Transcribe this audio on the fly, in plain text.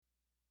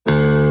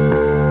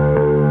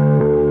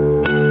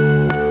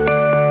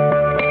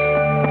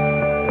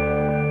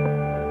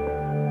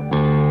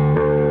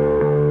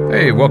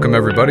Hey, welcome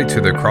everybody to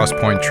the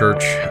Crosspoint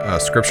Church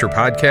Scripture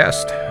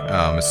Podcast.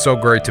 It's so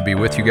great to be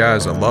with you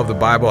guys. I love the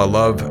Bible. I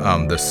love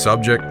this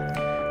subject.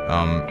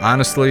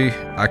 Honestly,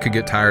 I could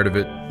get tired of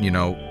it,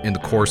 in the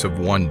course of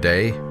one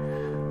day,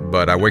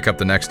 but I wake up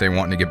the next day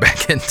wanting to get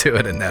back into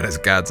it, and that is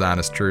God's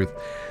honest truth.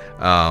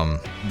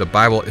 The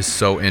Bible is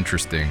so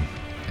interesting,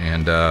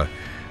 and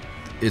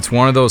it's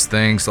one of those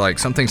things, like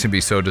some things can be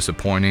so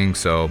disappointing.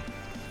 So,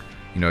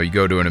 you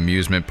go to an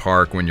amusement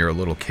park when you're a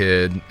little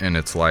kid and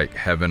it's like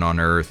heaven on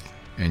earth,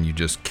 and you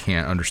just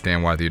can't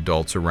understand why the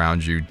adults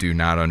around you do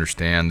not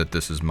understand that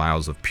this is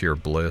miles of pure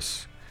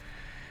bliss.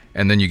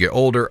 And then you get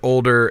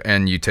older,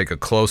 and you take a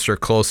closer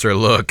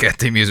look at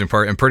the amusement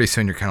park, and pretty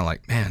soon you're kind of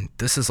like, man,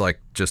 this is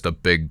like just a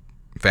big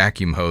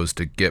vacuum hose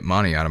to get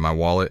money out of my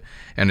wallet,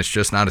 and it's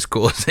just not as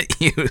cool as it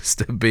used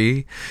to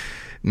be.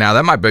 Now,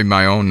 that might be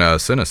my own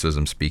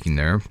cynicism speaking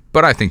there,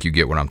 but I think you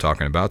get what I'm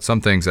talking about. Some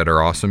things that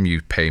are awesome,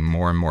 you pay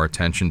more and more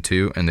attention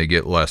to, and they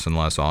get less and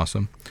less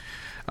awesome.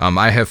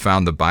 I have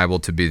found the Bible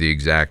to be the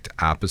exact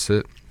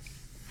opposite.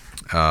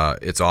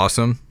 It's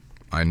awesome.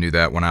 I knew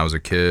that when I was a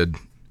kid,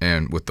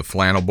 and with the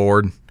flannel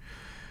board,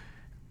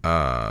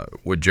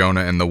 with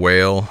Jonah and the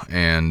whale,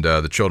 and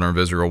the children of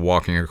Israel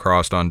walking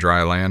across on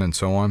dry land and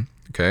so on.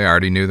 Okay, I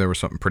already knew there was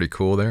something pretty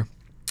cool there.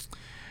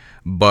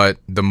 But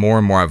the more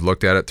and more I've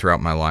looked at it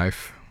throughout my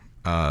life,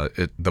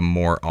 the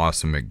more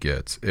awesome it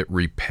gets. It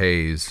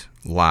repays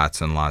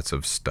lots and lots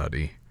of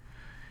study.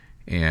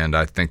 And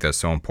I think that's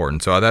so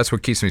important. So that's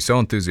what keeps me so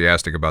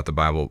enthusiastic about the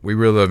Bible. We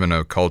really live in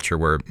a culture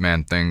where,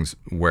 man, things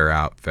wear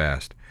out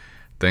fast.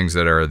 Things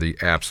that are the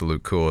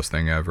absolute coolest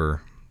thing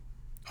ever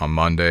on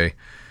Monday,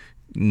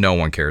 no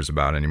one cares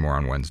about anymore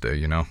on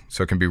Wednesday,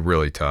 So it can be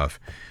really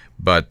tough.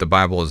 But the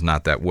Bible is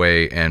not that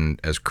way, and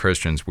as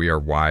Christians, we are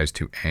wise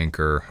to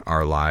anchor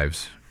our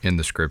lives in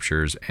the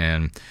Scriptures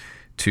and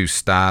to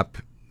stop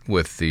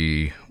with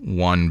the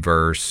one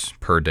verse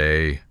per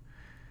day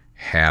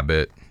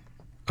habit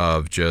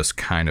of just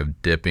kind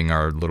of dipping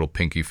our little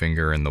pinky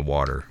finger in the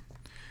water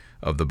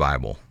of the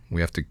Bible.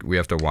 We have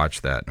to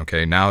watch that.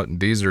 Okay, now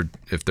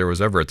if there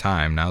was ever a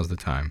time, now's the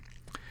time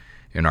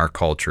in our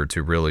culture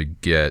to really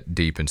get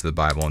deep into the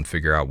Bible and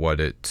figure out what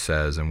it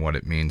says and what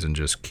it means, and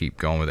just keep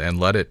going with it and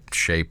let it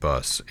shape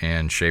us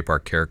and shape our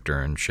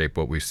character and shape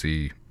what we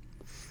see,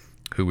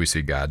 who we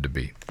see God to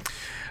be.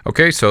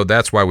 Okay, so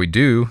that's why we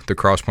do the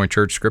Crosspoint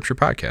Church Scripture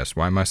Podcast.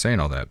 Why am I saying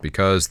all that?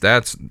 Because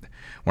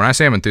when I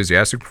say I'm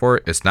enthusiastic for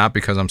it, it's not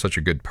because I'm such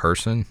a good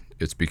person.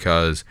 It's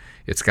because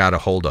it's got a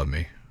hold of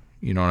me.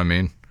 You know what I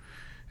mean?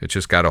 It's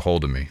just got a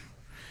hold of me.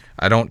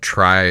 I don't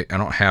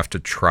have to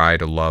try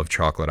to love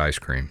chocolate ice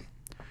cream.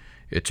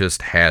 It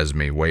just has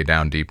me way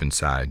down deep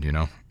inside,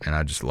 and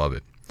I just love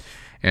it.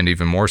 And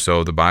even more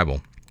so, the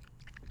Bible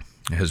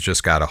has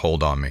just got a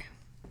hold on me.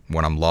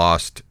 When I'm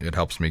lost, it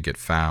helps me get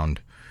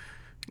found.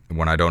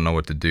 When I don't know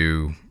what to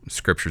do,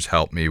 Scriptures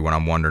help me. When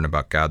I'm wondering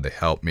about God, they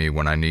help me.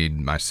 When I need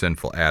my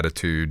sinful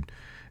attitude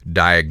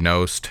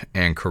diagnosed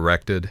and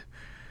corrected,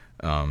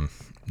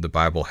 the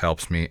Bible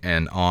helps me,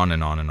 and on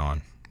and on and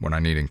on. When I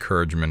need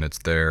encouragement, it's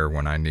there.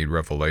 When I need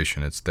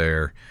revelation, it's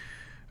there.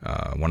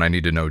 When I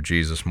need to know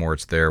Jesus more,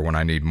 it's there. When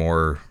I need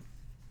more,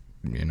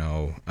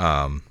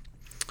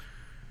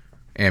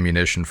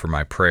 ammunition for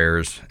my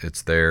prayers,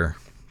 it's there.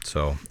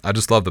 So I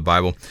just love the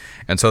Bible.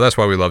 And so that's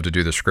why we love to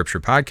do the Scripture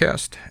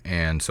Podcast.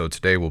 And so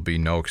today will be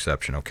no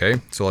exception,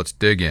 okay? So let's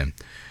dig in.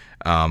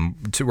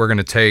 We're going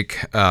to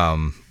take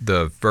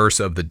the verse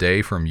of the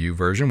day from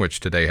YouVersion, which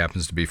today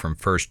happens to be from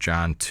 1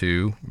 John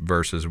 2,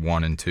 verses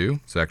 1 and 2.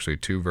 It's actually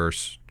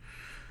verse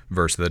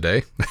of the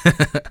day.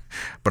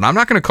 But I'm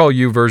not going to call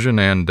YouVersion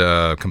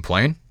and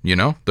complain.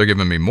 They're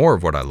giving me more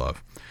of what I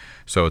love.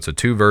 So it's a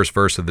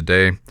 2-verse of the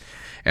day.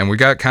 And we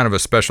got kind of a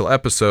special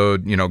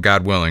episode,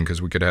 God willing,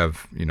 because we could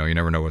have, you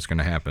never know what's going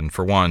to happen.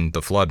 For one,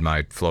 the flood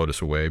might float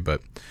us away,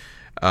 but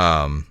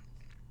God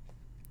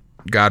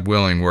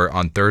willing,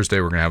 on Thursday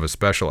we're going to have a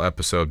special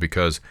episode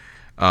because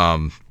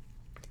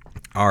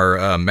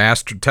our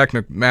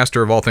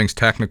master of all things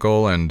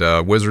technical and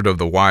wizard of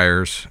the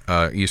wires,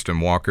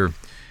 Easton Walker,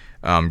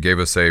 gave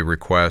us a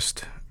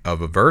request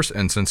of a verse.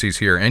 And since he's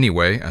here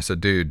anyway, I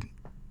said, dude,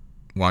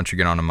 why don't you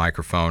get on a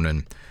microphone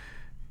and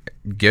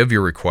give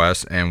your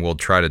request, and we'll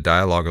try to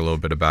dialogue a little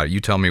bit about it. You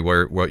tell me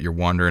what you're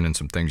wondering and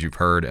some things you've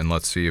heard, and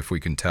let's see if we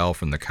can tell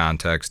from the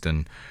context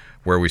and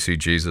where we see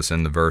Jesus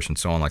in the verse and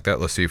so on like that.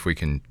 Let's see if we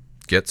can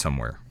get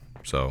somewhere.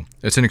 So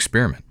it's an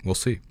experiment. We'll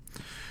see.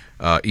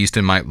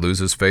 Easton might lose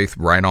his faith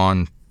right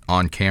on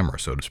camera,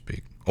 so to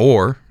speak.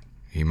 Or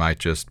he might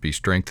just be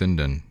strengthened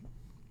and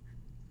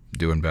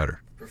doing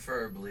better.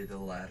 Preferably the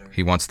latter.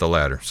 He wants the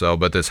latter. So,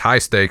 but there's high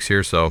stakes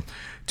here, so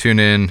tune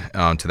in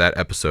to that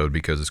episode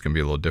because it's going to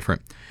be a little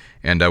different.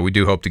 And we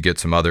do hope to get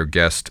some other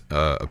guest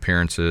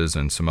appearances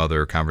and some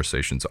other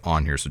conversations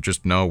on here. So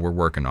just know we're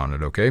working on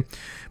it, okay?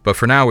 But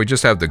for now, we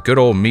just have the good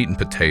old meat and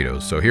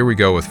potatoes. So here we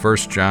go with 1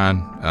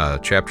 John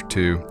chapter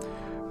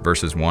 2,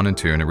 verses 1 and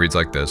 2. And it reads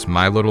like this: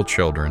 My little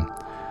children,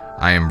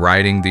 I am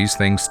writing these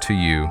things to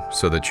you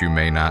so that you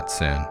may not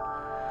sin.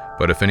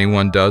 But if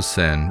anyone does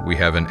sin, we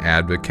have an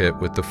advocate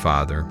with the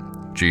Father,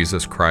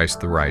 Jesus Christ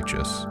the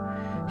righteous.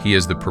 He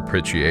is the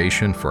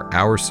propitiation for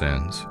our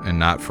sins, and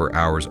not for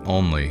ours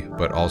only,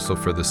 but also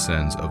for the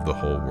sins of the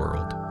whole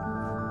world.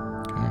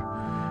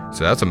 Okay.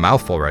 So that's a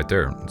mouthful right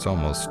there. It's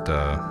almost,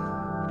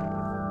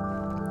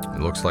 it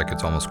looks like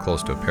it's almost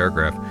close to a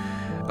paragraph.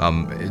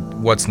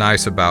 What's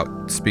nice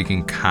about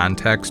speaking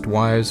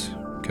context-wise,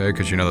 okay,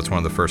 because that's one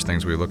of the first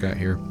things we look at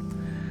here.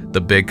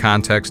 The big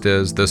context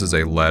is this is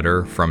a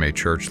letter from a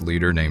church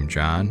leader named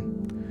John.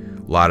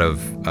 A lot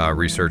of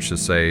research to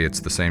say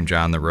it's the same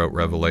John that wrote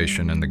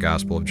Revelation and the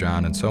Gospel of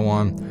John and so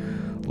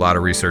on. A lot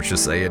of research to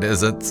say it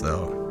isn't.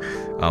 So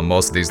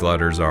most of these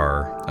letters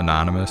are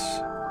anonymous.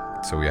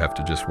 So we have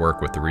to just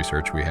work with the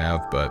research we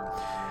have. But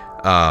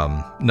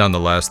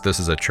nonetheless, this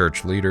is a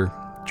church leader,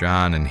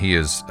 John, and he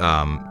is.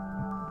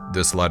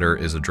 This letter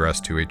is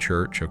addressed to a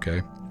church.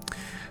 Okay.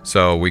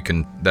 So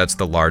that's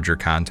the larger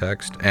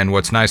context. And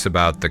what's nice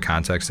about the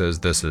context is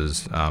this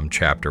is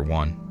chapter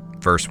 1,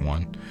 verse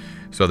 1.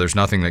 So there's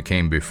nothing that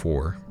came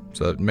before.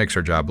 So it makes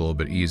our job a little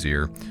bit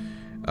easier.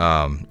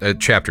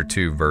 Chapter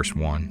 2, verse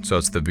 1. So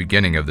it's the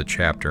beginning of the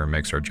chapter. It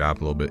makes our job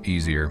a little bit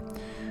easier.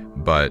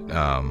 But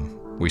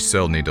we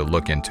still need to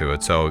look into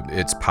it. So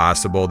it's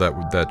possible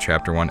that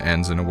chapter 1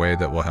 ends in a way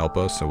that will help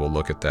us. So we'll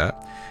look at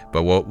that.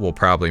 But what will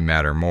probably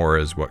matter more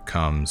is what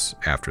comes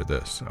after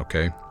this.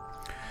 Okay?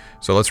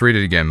 So let's read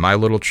it again. My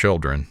little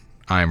children,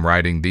 I am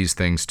writing these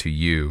things to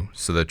you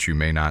so that you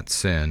may not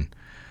sin.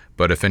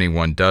 But if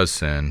anyone does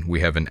sin,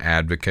 we have an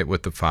advocate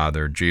with the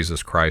Father,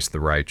 Jesus Christ the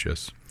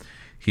righteous.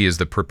 He is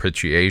the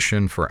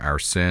propitiation for our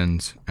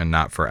sins, and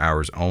not for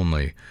ours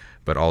only,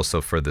 but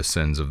also for the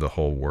sins of the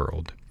whole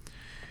world.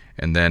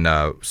 And then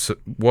so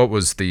what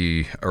was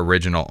the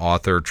original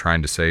author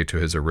trying to say to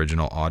his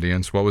original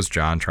audience? What was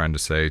John trying to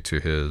say to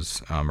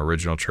his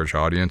original church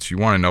audience? You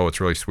want to know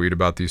what's really sweet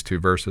about these two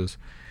verses?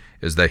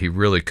 Is that he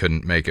really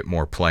couldn't make it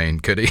more plain,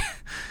 could he?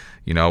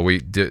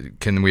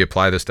 Can we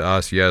apply this to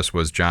us? Yes.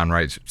 Was John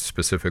right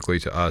specifically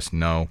to us?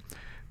 No.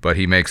 But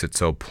he makes it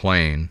so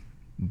plain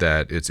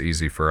that it's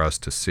easy for us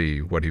to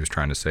see what he was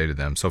trying to say to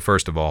them. So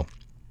first of all,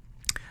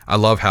 I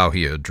love how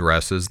he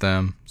addresses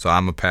them. So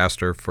I'm a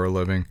pastor for a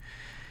living,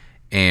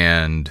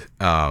 and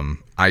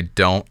I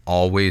don't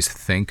always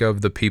think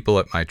of the people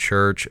at my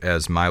church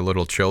as my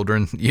little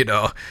children,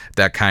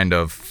 that kind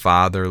of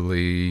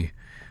fatherly,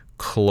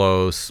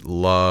 close,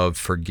 love,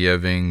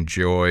 forgiving,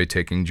 joy,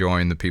 taking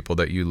joy in the people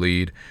that you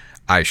lead.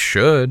 I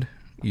should,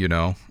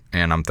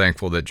 and I'm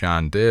thankful that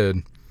John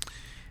did.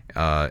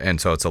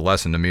 And so it's a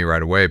lesson to me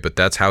right away, but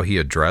that's how he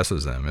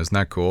addresses them. Isn't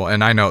that cool?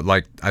 And I know,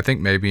 I think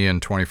maybe in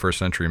 21st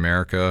century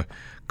America,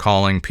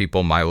 calling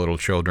people my little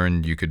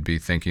children, you could be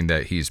thinking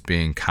that he's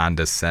being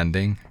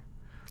condescending,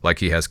 like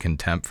he has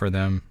contempt for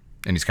them,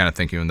 and he's kind of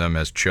thinking of them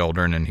as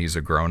children and he's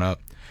a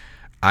grown-up.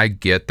 I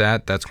get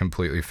that. That's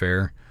completely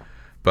fair.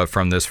 But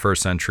from this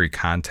first century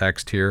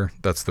context here,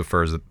 that's the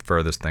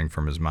furthest thing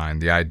from his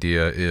mind. The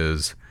idea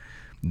is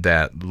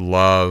that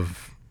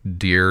love,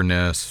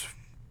 dearness,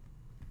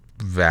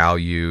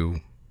 value,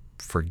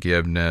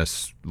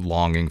 forgiveness,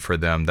 longing for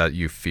them that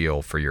you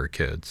feel for your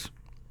kids.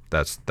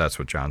 That's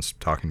what John's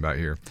talking about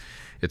here.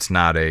 It's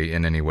not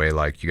in any way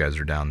like you guys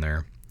are down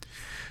there.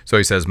 So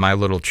he says, my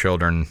little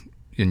children,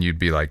 and you'd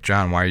be like,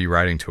 John, why are you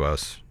writing to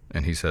us?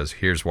 And he says,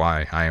 here's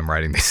why I am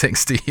writing these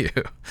things to you.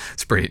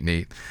 It's pretty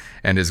neat.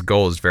 And his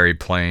goal is very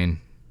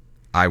plain.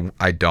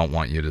 I don't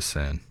want you to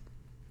sin.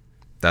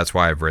 That's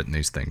why I've written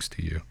these things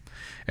to you.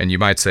 And you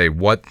might say,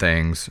 what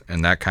things?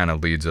 And that kind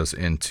of leads us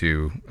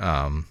into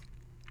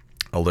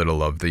a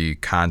little of the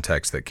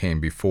context that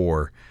came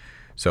before.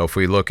 So if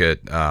we look at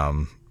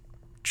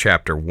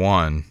chapter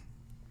 1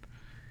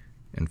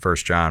 in 1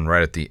 John,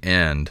 right at the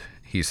end,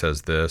 he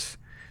says this.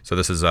 So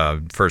this is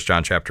 1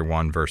 John chapter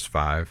 1, verse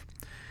 5.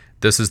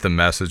 This is the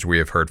message we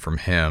have heard from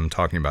him,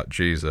 talking about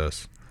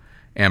Jesus,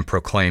 and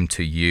proclaim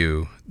to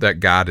you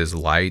that God is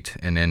light,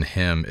 and in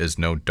him is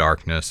no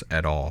darkness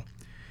at all.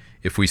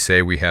 If we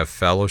say we have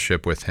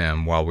fellowship with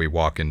him while we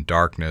walk in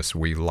darkness,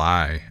 we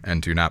lie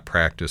and do not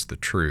practice the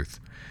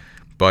truth.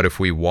 But if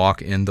we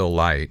walk in the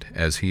light,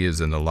 as he is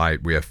in the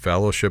light, we have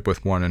fellowship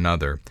with one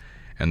another,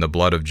 and the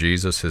blood of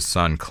Jesus, his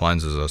Son,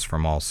 cleanses us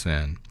from all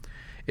sin.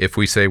 If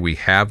we say we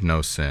have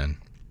no sin,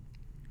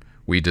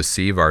 we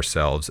deceive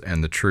ourselves,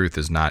 and the truth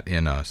is not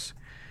in us.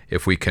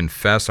 If we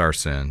confess our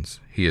sins,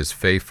 he is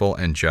faithful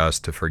and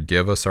just to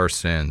forgive us our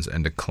sins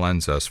and to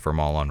cleanse us from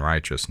all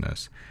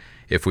unrighteousness.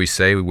 If we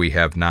say we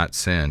have not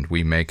sinned,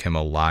 we make him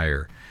a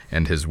liar,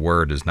 and his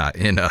word is not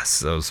in us.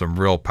 So some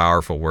real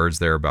powerful words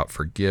there about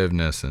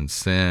forgiveness and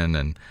sin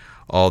and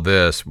all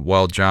this.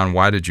 Well, John,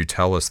 why did you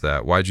tell us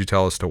that? Why did you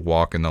tell us to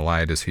walk in the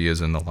light as he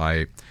is in the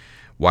light?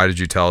 Why did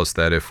you tell us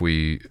that if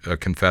we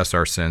confess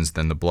our sins,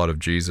 then the blood of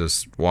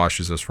Jesus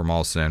washes us from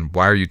all sin?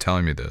 Why are you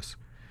telling me this?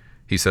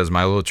 He says,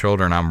 my little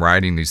children, I'm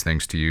writing these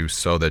things to you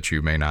so that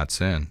you may not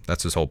sin.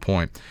 That's his whole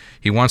point.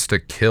 He wants to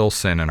kill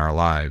sin in our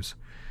lives.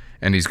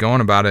 And he's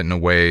going about it in a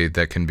way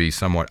that can be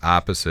somewhat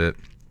opposite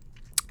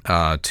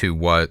to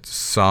what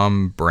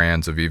some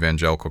brands of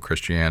evangelical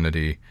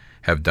Christianity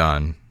have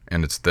done.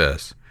 And it's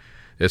this.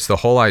 It's the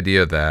whole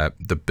idea that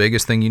the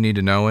biggest thing you need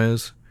to know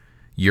is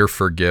you're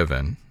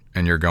forgiven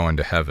and you're going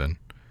to heaven.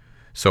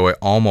 So it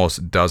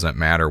almost doesn't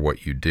matter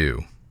what you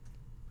do.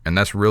 And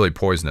that's really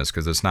poisonous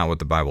because it's not what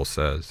the Bible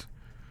says.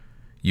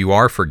 You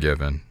are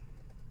forgiven,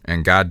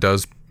 and God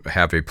does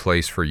have a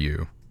place for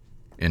you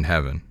in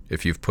heaven.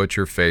 If you've put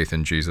your faith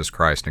in Jesus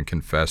Christ and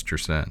confessed your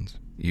sins,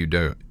 you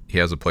do. He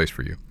has a place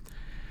for you.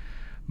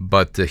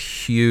 But the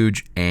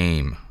huge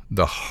aim,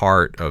 the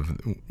heart of,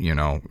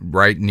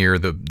 right near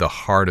the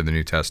heart of the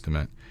New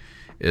Testament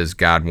is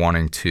God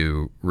wanting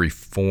to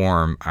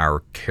reform our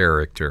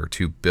character,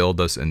 to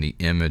build us in the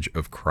image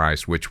of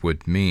Christ, which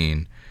would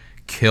mean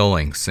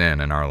killing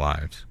sin in our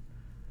lives.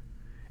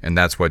 And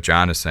that's what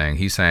John is saying.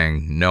 He's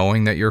saying,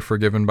 knowing that you're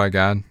forgiven by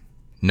God,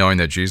 knowing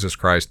that Jesus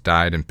Christ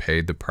died and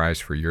paid the price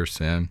for your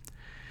sin,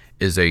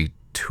 is a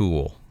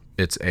tool.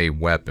 It's a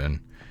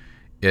weapon.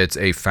 It's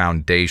a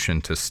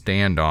foundation to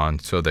stand on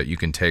so that you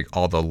can take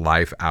all the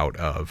life out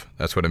of.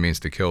 That's what it means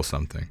to kill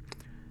something.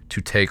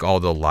 To take all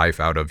the life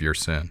out of your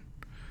sin.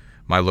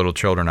 My little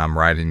children, I'm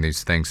writing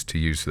these things to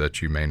you so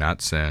that you may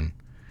not sin.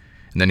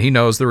 And then he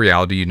knows the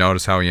reality. You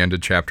notice how he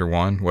ended chapter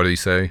 1? What did he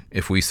say?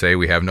 If we say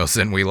we have no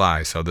sin, we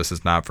lie. So this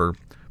is not for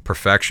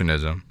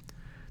perfectionism.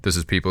 This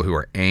is people who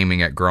are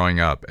aiming at growing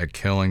up, at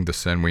killing the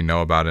sin we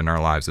know about in our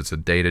lives. It's a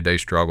day-to-day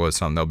struggle. It's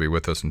something that'll be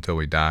with us until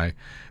we die,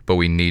 but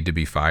we need to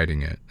be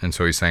fighting it. And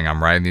so he's saying,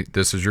 I'm writing,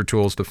 this is your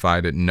tools to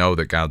fight it. Know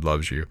that God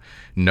loves you.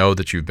 Know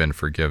that you've been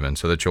forgiven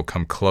so that you'll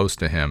come close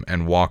to him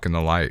and walk in the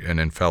light and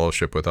in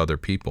fellowship with other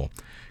people.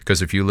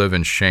 Because if you live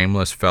in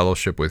shameless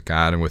fellowship with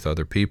God and with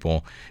other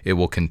people, it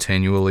will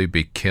continually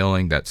be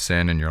killing that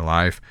sin in your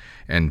life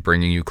and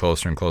bringing you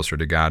closer and closer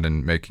to God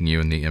and making you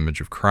in the image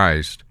of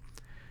Christ.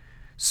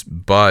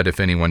 But if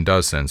anyone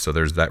does sin, so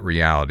there's that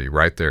reality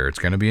right there. It's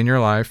going to be in your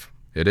life.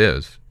 It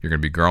is. You're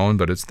going to be growing,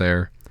 but it's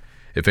there.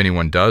 If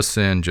anyone does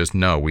sin, just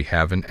know we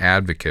have an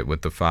advocate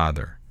with the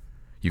Father.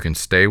 You can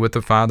stay with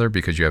the Father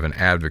because you have an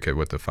advocate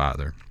with the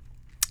Father.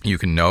 You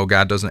can know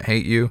God doesn't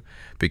hate you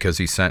because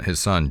he sent his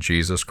Son,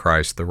 Jesus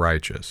Christ the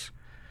righteous.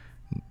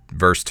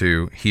 Verse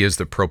 2, he is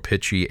the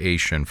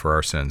propitiation for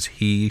our sins.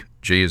 He,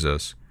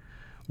 Jesus,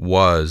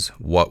 was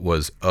what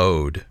was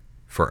owed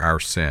for our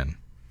sin.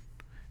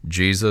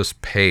 Jesus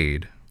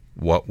paid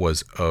what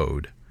was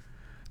owed.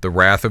 The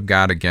wrath of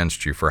God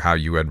against you for how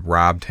you had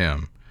robbed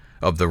him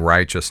of the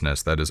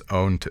righteousness that is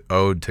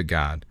owed to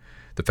God.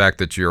 The fact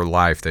that your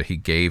life that he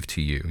gave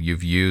to you,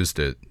 you've used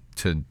it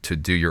to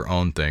do your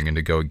own thing and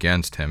to go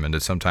against him and to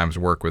sometimes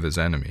work with his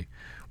enemy.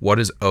 What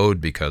is owed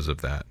because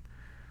of that?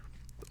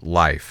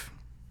 Life.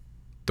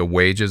 The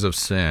wages of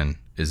sin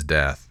is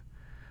death,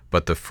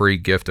 but the free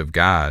gift of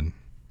God,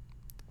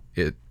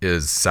 it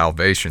is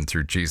salvation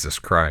through Jesus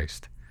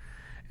Christ.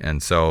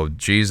 And so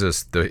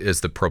Jesus is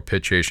the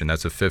propitiation.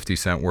 That's a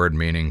 50-cent word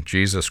meaning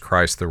Jesus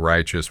Christ the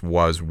righteous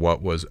was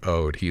what was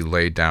owed. He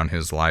laid down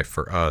his life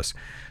for us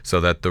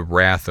so that the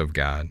wrath of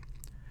God,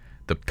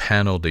 the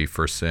penalty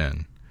for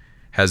sin,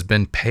 has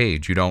been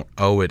paid. You don't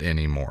owe it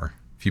anymore.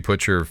 If you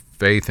put your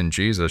faith in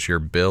Jesus, your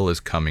bill is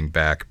coming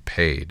back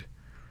paid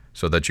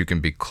so that you can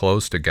be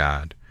close to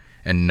God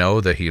and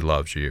know that he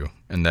loves you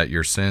and that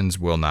your sins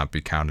will not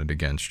be counted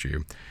against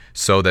you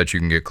so that you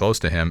can get close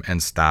to him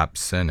and stop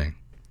sinning.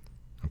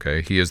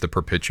 Okay, he is the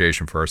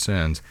propitiation for our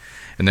sins.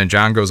 And then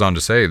John goes on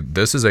to say,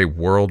 this is a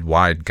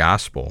worldwide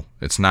gospel.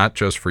 It's not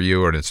just for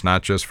you, and it's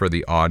not just for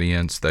the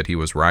audience that he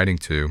was writing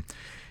to.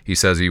 He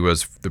says he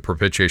was the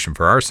propitiation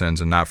for our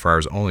sins, and not for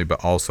ours only,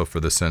 but also for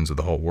the sins of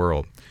the whole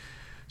world.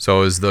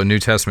 So is the New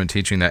Testament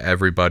teaching that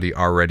everybody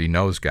already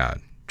knows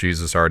God?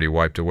 Jesus already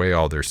wiped away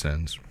all their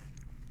sins?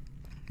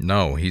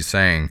 No, he's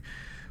saying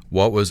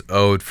what was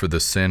owed for the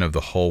sin of the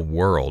whole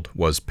world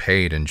was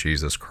paid in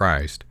Jesus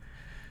Christ.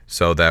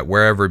 So that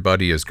where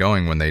everybody is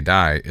going when they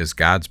die is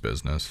God's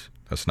business.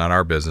 That's not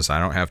our business. I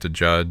don't have to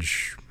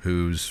judge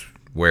who's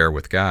where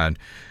with God.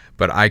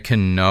 But I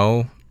can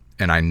know,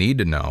 and I need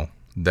to know,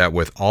 that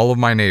with all of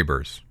my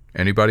neighbors,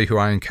 anybody who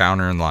I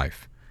encounter in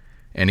life,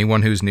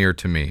 anyone who's near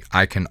to me,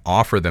 I can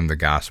offer them the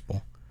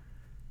gospel.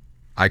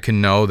 I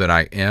can know that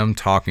I am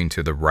talking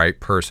to the right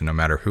person, no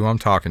matter who I'm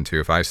talking to.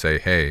 If I say,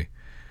 hey,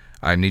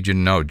 I need you to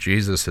know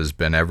Jesus has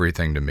been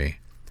everything to me.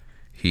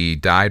 He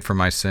died for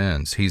my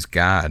sins. He's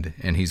God,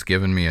 and he's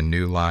given me a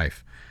new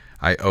life.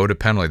 I owed a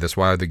penalty. That's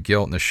why the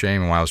guilt and the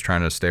shame and why I was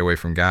trying to stay away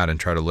from God and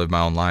try to live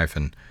my own life.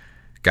 And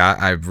God,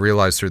 I've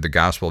realized through the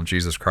gospel of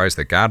Jesus Christ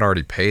that God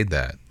already paid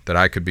that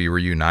I could be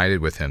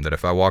reunited with him, that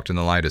if I walked in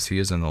the light as he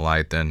is in the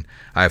light, then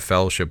I have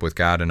fellowship with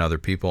God and other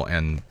people,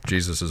 and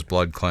Jesus'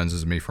 blood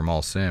cleanses me from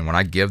all sin. When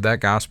I give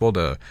that gospel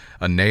to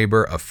a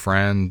neighbor, a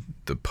friend,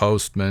 the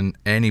postman,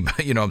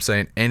 anybody,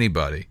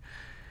 anybody,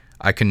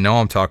 I can know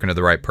I'm talking to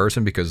the right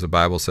person because the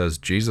Bible says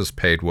Jesus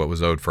paid what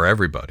was owed for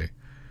everybody.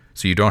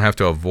 So you don't have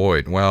to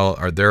avoid, well,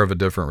 are they of a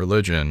different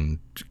religion?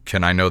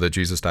 Can I know that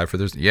Jesus died for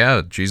their sins?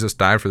 Yeah, Jesus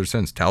died for their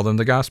sins. Tell them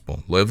the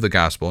gospel. Live the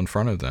gospel in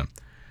front of them.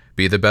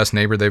 Be the best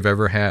neighbor they've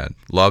ever had.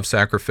 Love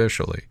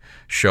sacrificially.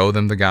 Show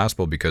them the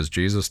gospel because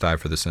Jesus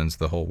died for the sins of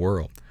the whole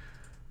world.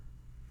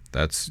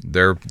 That's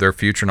their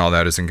future and all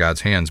that is in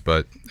God's hands.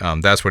 But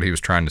that's what he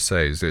was trying to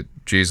say, is that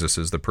Jesus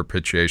is the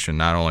propitiation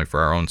not only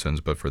for our own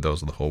sins, but for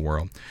those of the whole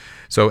world.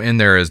 So in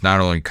there is not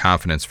only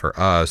confidence for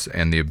us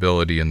and the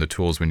ability and the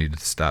tools we need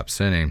to stop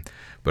sinning,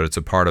 but it's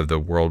a part of the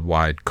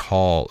worldwide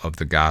call of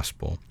the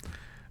gospel.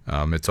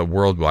 It's a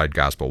worldwide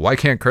gospel. Why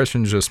can't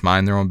Christians just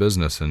mind their own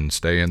business and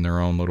stay in their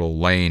own little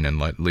lane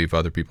and leave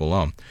other people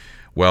alone?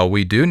 Well,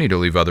 we do need to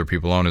leave other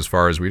people alone as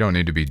far as we don't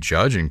need to be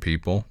judging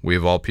people. We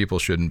of all people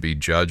shouldn't be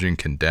judging,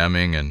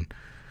 condemning,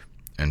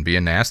 and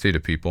being nasty to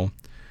people.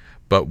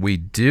 But we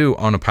do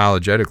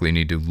unapologetically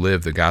need to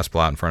live the gospel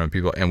out in front of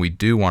people, and we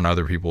do want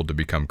other people to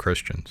become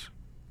Christians.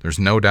 There's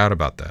no doubt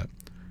about that.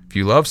 If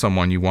you love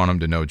someone, you want them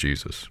to know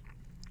Jesus.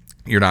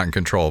 You're not in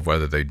control of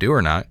whether they do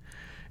or not,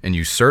 and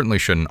you certainly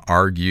shouldn't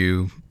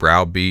argue,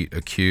 browbeat,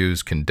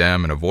 accuse,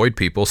 condemn, and avoid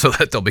people so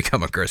that they'll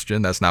become a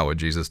Christian. That's not what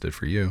Jesus did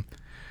for you.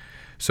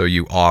 So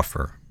you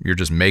offer. You're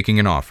just making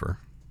an offer,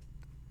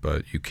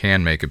 but you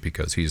can make it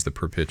because he's the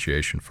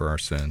propitiation for our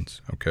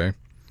sins, okay?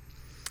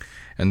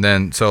 And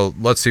then, so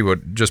let's see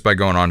what, just by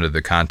going on to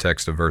the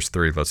context of verse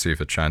 3, let's see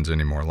if it shines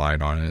any more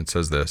light on it. It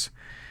says this,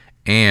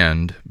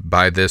 "And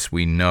by this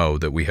we know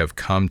that we have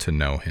come to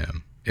know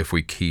him, if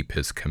we keep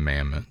his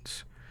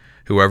commandments.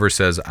 Whoever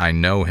says, 'I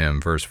know him,'"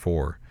 verse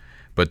 4,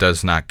 "but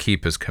does not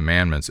keep his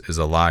commandments is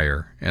a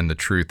liar, and the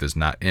truth is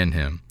not in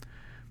him.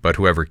 But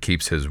whoever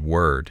keeps his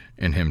word,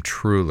 in him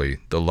truly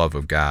the love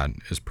of God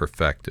is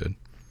perfected."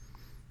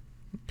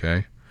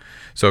 Okay?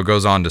 So it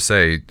goes on to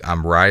say,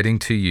 "I'm writing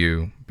to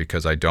you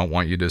because I don't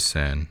want you to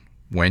sin.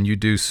 When you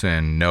do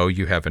sin, know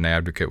you have an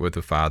advocate with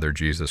the Father,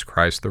 Jesus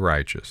Christ the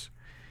righteous.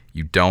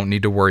 You don't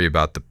need to worry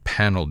about the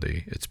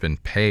penalty. It's been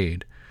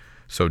paid.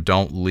 So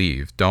don't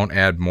leave. Don't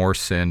add more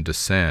sin to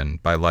sin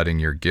by letting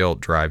your guilt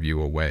drive you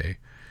away.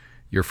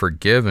 You're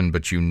forgiven,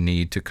 but you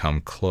need to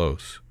come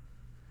close.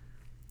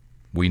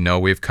 We know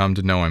we've come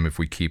to know him if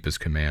we keep his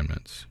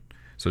commandments."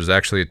 So there's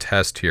actually a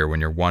test here when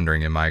you're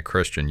wondering, am I a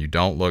Christian? You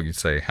don't look and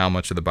say, how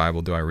much of the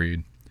Bible do I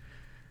read?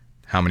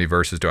 How many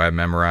verses do I have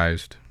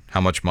memorized?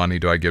 How much money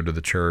do I give to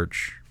the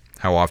church?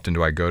 How often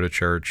do I go to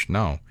church?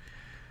 No.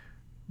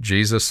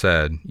 Jesus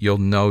said, you'll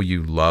know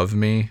you love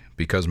me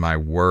because my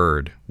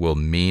word will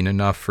mean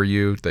enough for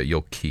you that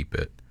you'll keep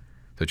it.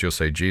 That you'll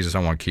say, Jesus, I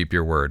want to keep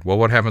your word. Well,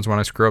 what happens when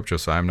I screw up,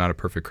 Josiah? I'm not a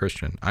perfect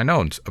Christian. I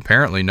know,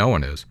 apparently no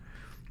one is.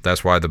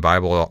 That's why the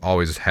Bible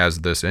always has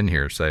this in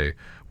here, say,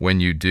 when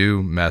you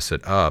do mess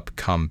it up,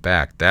 come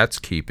back. That's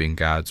keeping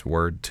God's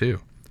word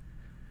too.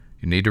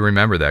 You need to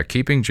remember that.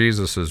 Keeping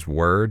Jesus'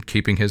 word,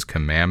 keeping his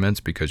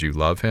commandments because you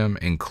love him,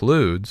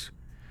 includes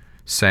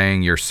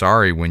saying you're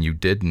sorry when you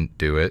didn't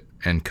do it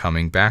and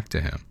coming back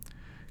to him.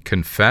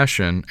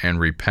 Confession and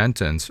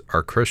repentance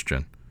are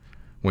Christian.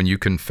 When you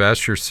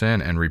confess your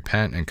sin and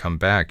repent and come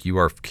back, you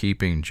are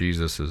keeping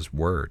Jesus'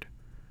 word.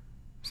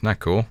 Isn't that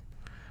cool?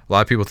 A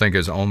lot of people think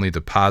it's only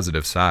the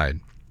positive side.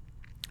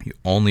 You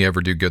only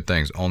ever do good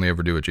things, only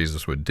ever do what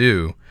Jesus would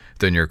do,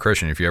 then you're a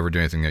Christian. If you ever do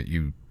anything that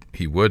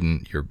he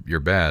wouldn't, you're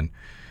bad.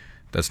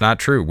 That's not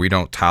true. We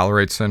don't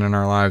tolerate sin in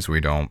our lives. We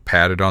don't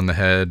pat it on the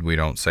head. We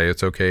don't say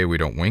it's okay. We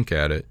don't wink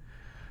at it.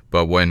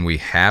 But when we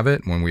have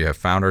it, when we have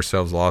found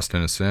ourselves lost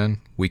in a sin,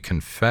 we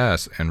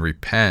confess and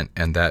repent,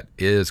 and that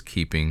is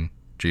keeping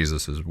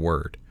Jesus'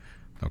 word.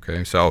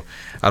 Okay, so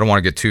I don't want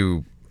to get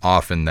too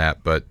off in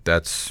that, but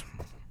that's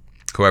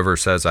whoever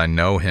says, I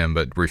know him,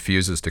 but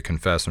refuses to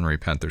confess and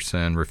repent their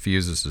sin,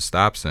 refuses to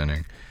stop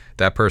sinning,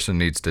 that person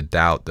needs to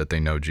doubt that they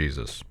know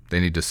Jesus.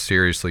 They need to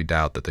seriously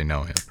doubt that they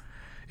know him.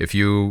 If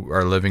you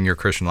are living your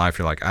Christian life,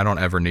 you're like, I don't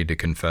ever need to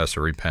confess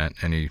or repent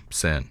any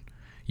sin.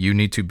 You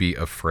need to be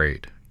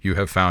afraid. You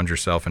have found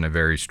yourself in a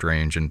very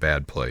strange and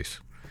bad place.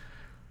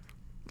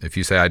 If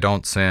you say, I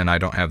don't sin, I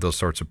don't have those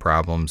sorts of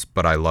problems,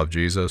 but I love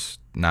Jesus,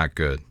 not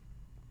good.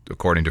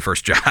 According to 1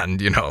 John,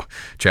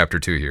 chapter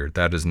 2 here,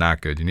 that is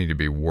not good. You need to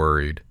be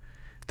worried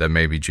that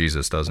maybe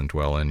Jesus doesn't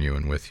dwell in you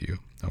and with you,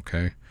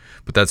 okay?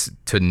 But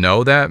to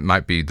know that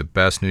might be the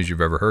best news you've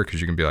ever heard,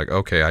 because you can be like,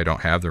 okay, I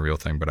don't have the real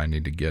thing, but I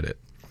need to get it.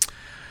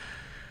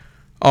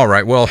 All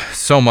right, well,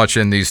 so much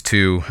in these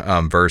two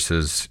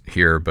verses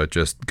here, but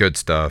just good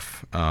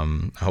stuff.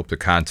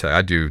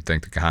 I do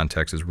think the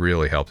context has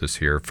really helped us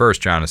here. 1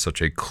 John is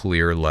such a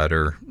clear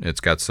letter. It's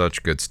got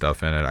such good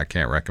stuff in it. I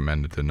can't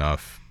recommend it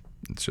enough.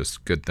 It's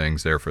just good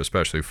things there,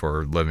 especially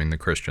for living the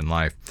Christian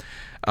life.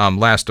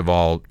 Last of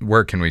all,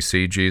 where can we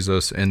see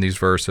Jesus in these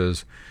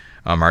verses?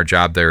 Our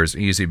job there is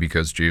easy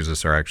because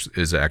Jesus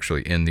is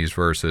actually in these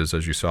verses,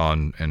 as you saw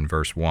in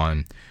verse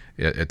 1.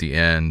 At the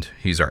end,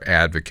 he's our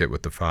advocate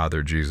with the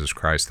Father, Jesus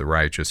Christ the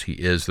righteous. He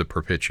is the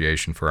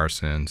propitiation for our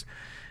sins,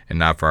 and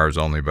not for ours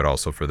only, but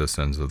also for the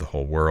sins of the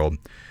whole world.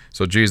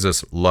 So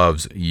Jesus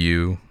loves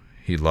you.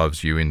 He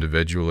loves you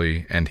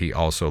individually, and he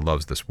also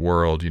loves this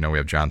world. We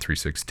have John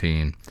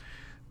 3:16.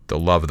 The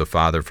love of the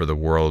Father for the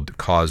world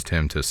caused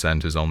him to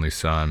send his only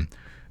Son,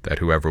 that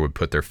whoever would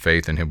put their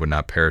faith in him would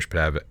not perish but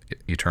have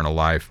eternal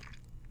life.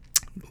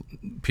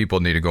 People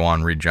need to go on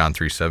and read John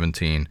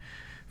 3:17.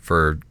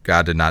 For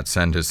God did not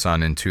send his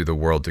Son into the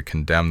world to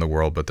condemn the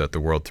world, but that the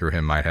world through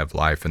him might have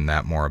life, and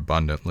that more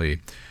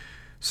abundantly.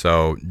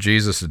 So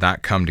Jesus did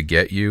not come to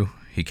get you.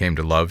 He came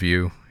to love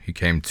you. He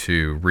came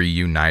to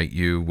reunite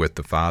you with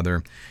the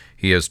Father.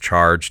 He has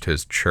charged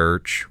his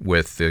church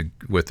with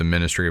the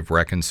ministry of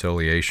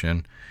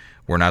reconciliation.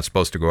 We're not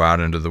supposed to go out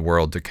into the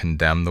world to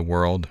condemn the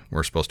world.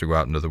 We're supposed to go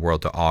out into the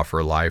world to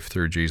offer life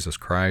through Jesus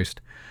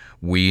Christ.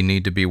 We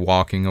need to be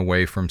walking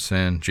away from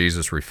sin.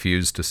 Jesus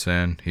refused to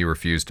sin. He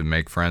refused to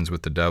make friends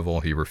with the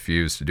devil. He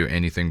refused to do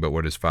anything but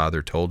what his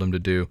Father told him to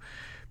do.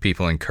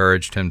 People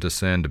encouraged him to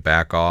sin, to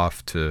back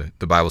off. The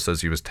Bible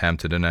says he was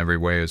tempted in every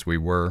way as we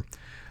were.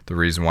 The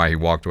reason why he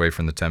walked away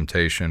from the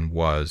temptation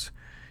was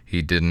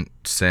he didn't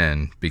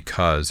sin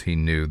because he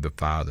knew the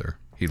Father.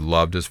 He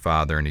loved his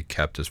Father, and he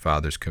kept his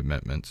Father's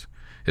commitments,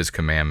 his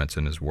commandments,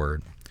 and his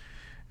word.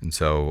 And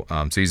so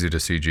it's easy to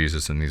see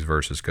Jesus in these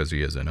verses because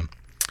he is in them.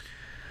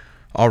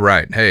 All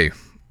right. Hey,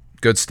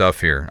 good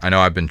stuff here. I know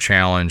I've been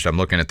challenged. I'm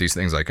looking at these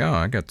things like, oh,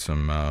 I got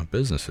some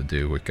business to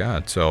do with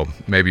God. So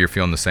maybe you're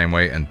feeling the same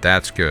way, and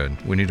that's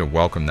good. We need to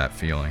welcome that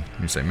feeling.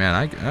 You say,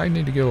 man, I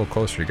need to get a little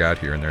closer to God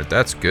here and there.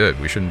 That's good.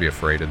 We shouldn't be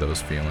afraid of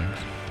those feelings.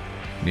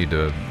 You need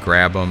to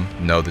grab them,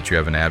 know that you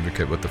have an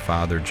advocate with the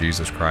Father,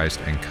 Jesus Christ,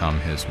 and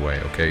come his way.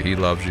 Okay? He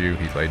loves you.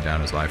 He laid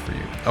down his life for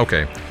you.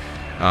 Okay.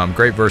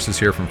 Great verses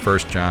here from 1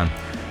 John.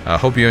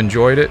 Hope you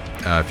enjoyed it.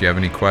 If you have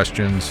any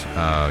questions,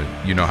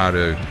 you know how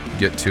to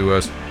get to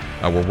us.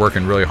 We're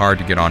working really hard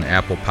to get on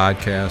Apple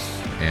Podcasts,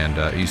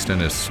 and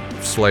Easton is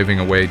slaving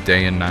away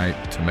day and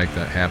night to make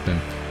that happen.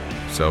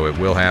 So it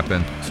will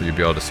happen. So you'll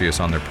be able to see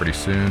us on there pretty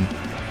soon.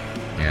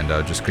 And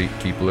just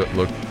keep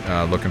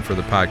looking for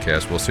the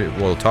podcast. We'll see.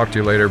 We'll talk to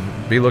you later.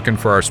 Be looking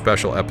for our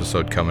special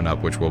episode coming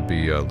up, which will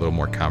be a little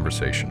more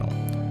conversational.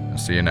 I'll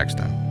see you next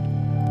time.